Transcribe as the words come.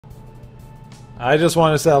I just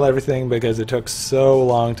want to sell everything because it took so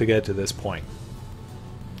long to get to this point.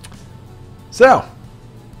 So,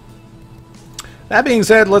 that being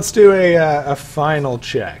said, let's do a final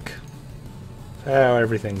check. How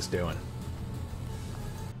everything's doing.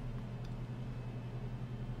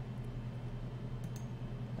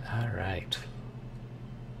 Alright.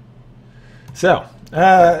 So,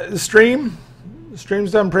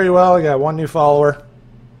 Stream's done pretty well. I got 1 new follower.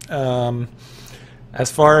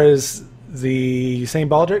 As far as the St.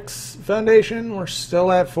 Baldrick's Foundation, we're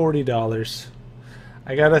still at $40.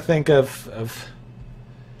 I gotta think of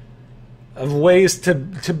ways to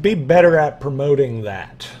be better at promoting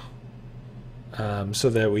that, so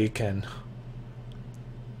that we can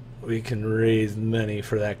raise money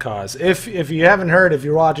for that cause. If you haven't heard, if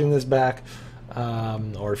you're watching this back,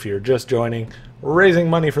 or if you're just joining, we're raising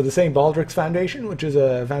money for the St. Baldrick's Foundation, which is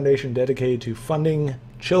a foundation dedicated to funding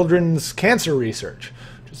children's cancer research,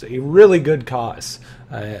 which is a really good cause.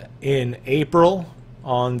 In April,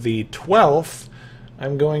 on the 12th,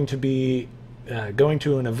 I'm going to be going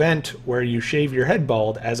to an event where you shave your head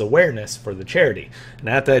bald as awareness for the charity. And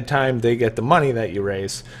at that time, they get the money that you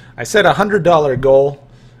raise. I set a $100 goal,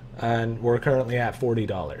 and we're currently at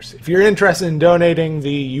 $40. If you're interested in donating,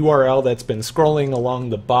 the URL that's been scrolling along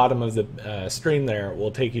the bottom of the stream there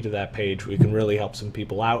will take you to that page. We can really help some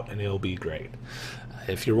people out, and it'll be great.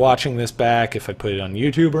 If you're watching this back, if I put it on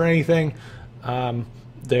YouTube or anything,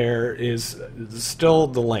 there is still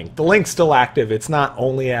the link. The link's still active. It's not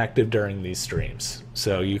only active during these streams.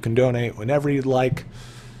 So you can donate whenever you'd like.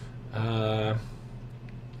 But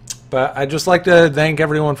I'd just like to thank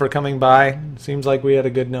everyone for coming by. It seems like we had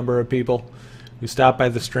a good number of people who stopped by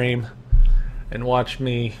the stream and watched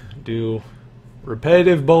me do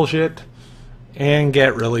repetitive bullshit and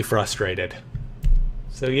get really frustrated.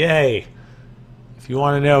 So yay! If you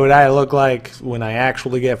want to know what I look like when I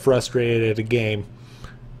actually get frustrated at a game,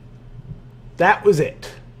 that was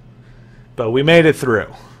it. But we made it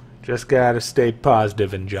through. Just gotta stay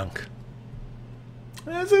positive and junk.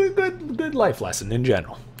 That's a good life lesson in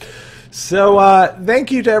general. So,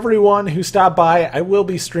 thank you to everyone who stopped by. I will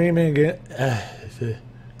be streaming again.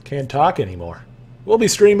 Can't talk anymore. We'll be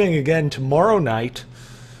streaming again tomorrow night,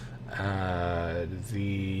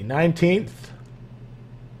 the 19th,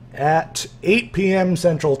 at 8 p.m.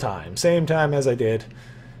 Central Time. Same time as I did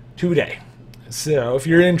today. So, if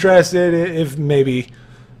you're interested, if maybe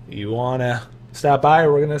you want to stop by,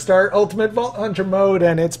 we're going to start Ultimate Vault Hunter mode,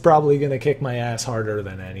 and it's probably going to kick my ass harder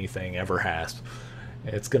than anything ever has.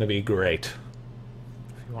 It's going to be great.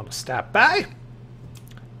 If you want to stop by,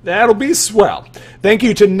 that'll be swell. Thank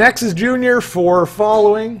you to Nexus Jr. for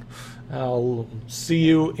following. I'll see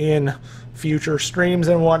you in future streams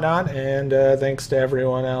and whatnot, and thanks to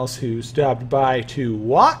everyone else who stopped by to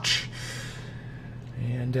watch.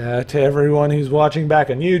 And to everyone who's watching back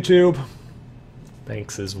on YouTube,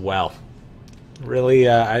 thanks as well. Really,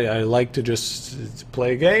 I like to just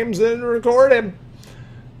play games and record them.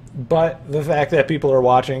 But the fact that people are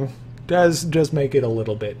watching does just make it a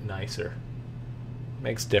little bit nicer.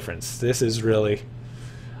 Makes difference. This is really...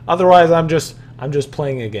 Otherwise, I'm just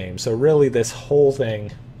playing a game. So really, this whole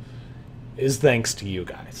thing is thanks to you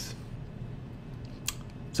guys.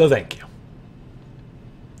 So thank you.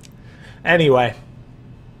 Anyway,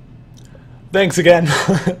 thanks again.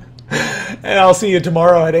 And I'll see you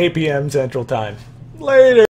tomorrow at 8 p.m. Central Time. Later.